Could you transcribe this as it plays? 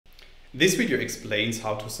This video explains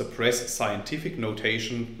how to suppress scientific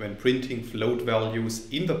notation when printing float values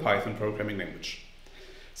in the Python programming language.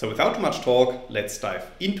 So without too much talk, let's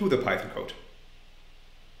dive into the Python code.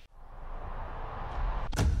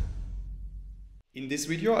 In this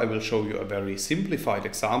video I will show you a very simplified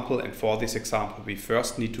example, and for this example we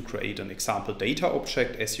first need to create an example data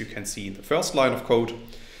object, as you can see in the first line of code.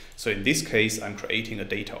 So in this case I'm creating a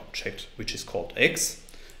data object which is called x,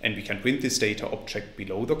 and we can print this data object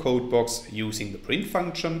below the code box using the print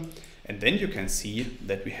function, and then you can see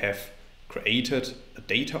that we have created a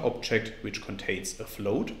data object which contains a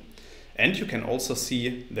float, and you can also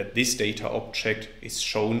see that this data object is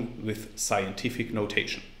shown with scientific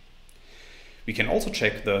notation. We can also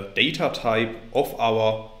check the data type of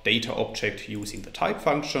our data object using the type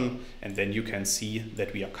function, and then you can see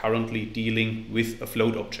that we are currently dealing with a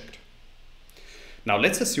float object. Now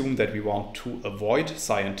let's assume that we want to avoid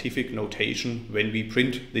scientific notation when we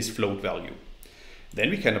print this float value.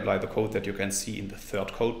 Then we can apply the code that you can see in the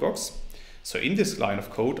third code box. So in this line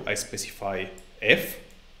of code I specify f,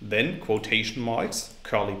 then quotation marks,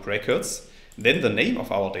 curly brackets, then the name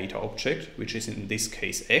of our data object, which is in this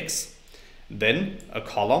case x, then a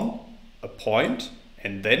column, a point,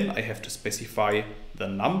 and then I have to specify the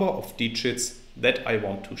number of digits that I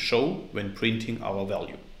want to show when printing our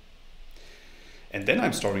value. And then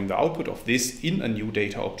I'm storing the output of this in a new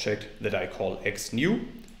data object that I call xNew,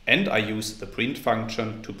 and I use the print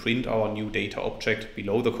function to print our new data object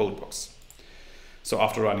below the code box. So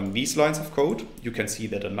after running these lines of code, you can see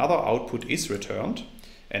that another output is returned,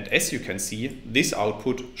 and as you can see, this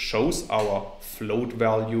output shows our float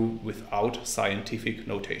value without scientific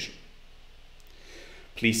notation.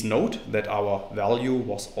 Please note that our value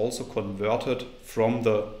was also converted from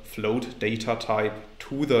the float data type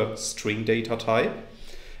to the string data type,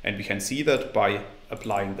 and we can see that by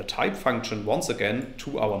applying the type function once again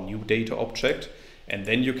to our new data object, and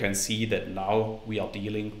then you can see that now we are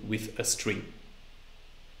dealing with a string.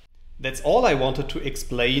 That's all I wanted to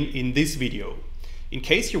explain in this video. In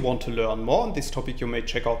case you want to learn more on this topic, you may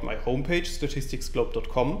check out my homepage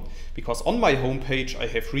statisticsglobe.com, because on my homepage I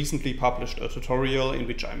have recently published a tutorial in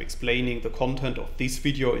which I'm explaining the content of this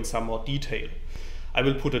video in some more detail. I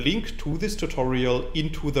will put a link to this tutorial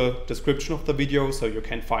into the description of the video so you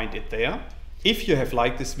can find it there. If you have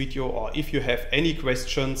liked this video or if you have any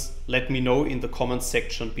questions, let me know in the comments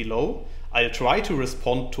section below. I'll try to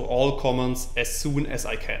respond to all comments as soon as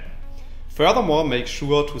I can. Furthermore, make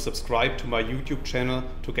sure to subscribe to my YouTube channel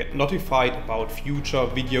to get notified about future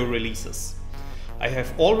video releases. I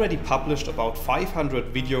have already published about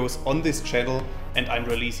 500 videos on this channel, and I'm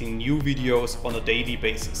releasing new videos on a daily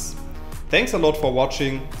basis. Thanks a lot for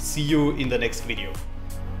watching. See you in the next video.